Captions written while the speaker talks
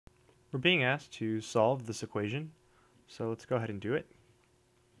We're being asked to solve this equation, so let's go ahead and do it.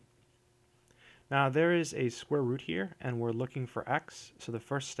 Now there is a square root here, and we're looking for x, so the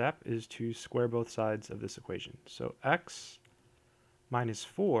first step is to square both sides of this equation. So x minus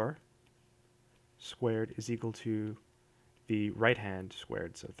 4 squared is equal to the right hand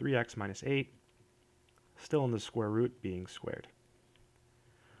squared, so 3x minus 8, still in the square root being squared.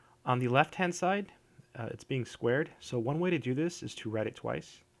 On the left hand side, it's being squared, so one way to do this is to write it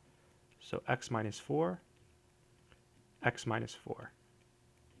twice. So x minus 4, x minus 4.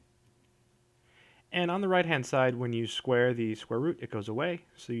 And on the right hand side, when you square the square root, it goes away,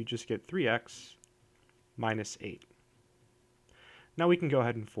 so you just get 3x minus 8. Now we can go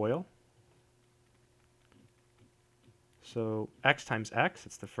ahead and FOIL. So x times x,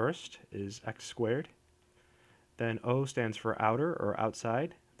 it's the first, is x squared. Then O stands for outer or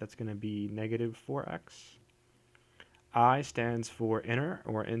outside, that's going to be negative 4x. I stands for inner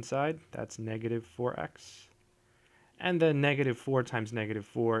or inside, that's negative 4x. And then negative 4 times negative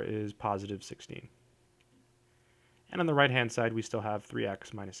 4 is positive 16. And on the right hand side, we still have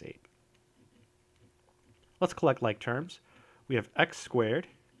 3x minus 8. Let's collect like terms. We have x squared,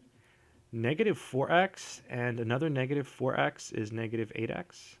 negative 4x, and another negative 4x is negative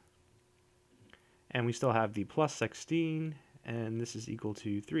 8x. And we still have the plus 16, and this is equal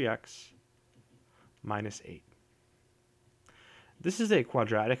to 3x minus 8. This is a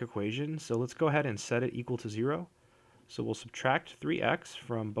quadratic equation, so let's go ahead and set it equal to 0. So we'll subtract 3x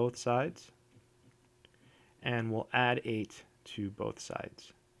from both sides, and we'll add 8 to both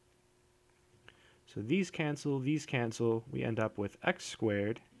sides. So these cancel, we end up with x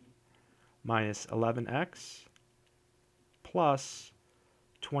squared minus 11x plus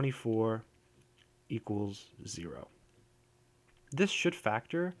 24 equals 0. This should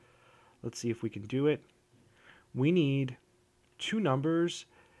factor. Let's see if we can do it. We need two numbers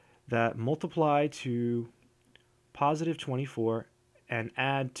that multiply to positive 24 and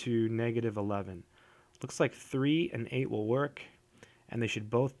add to negative 11. Looks like 3 and 8 will work, and they should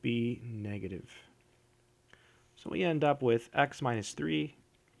both be negative. So we end up with x minus 3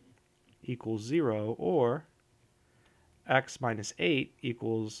 equals 0, or x minus 8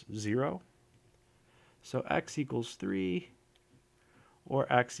 equals 0. So x equals 3,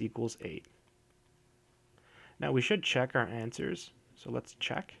 or x equals 8. Now we should check our answers, so let's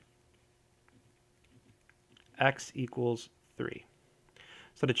check. X equals 3.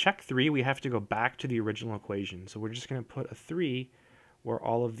 So to check 3, we have to go back to the original equation. So we're just going to put a 3 where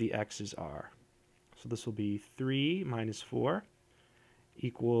all of the x's are. So this will be 3 minus 4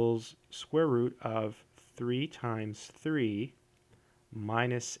 equals square root of 3 times 3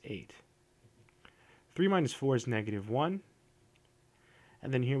 minus 8. 3 minus 4 is negative 1.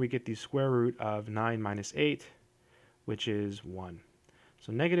 And then here we get the square root of 9 minus 8, which is 1.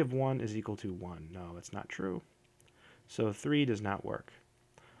 So negative 1 is equal to 1. No, it's not true. So 3 does not work.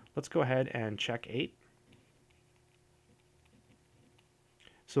 Let's go ahead and check 8.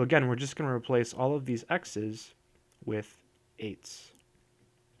 So again, we're just going to replace all of these x's with 8's.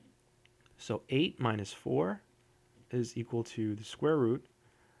 So 8 minus 4 is equal to the square root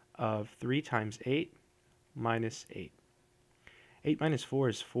of 3 times 8 minus 8. 8 minus 4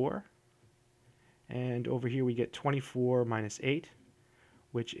 is 4. And over here we get 24 minus 8,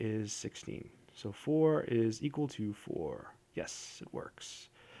 which is 16. So 4 is equal to 4. Yes, it works.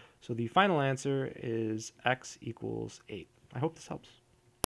 So the final answer is x equals 8. I hope this helps.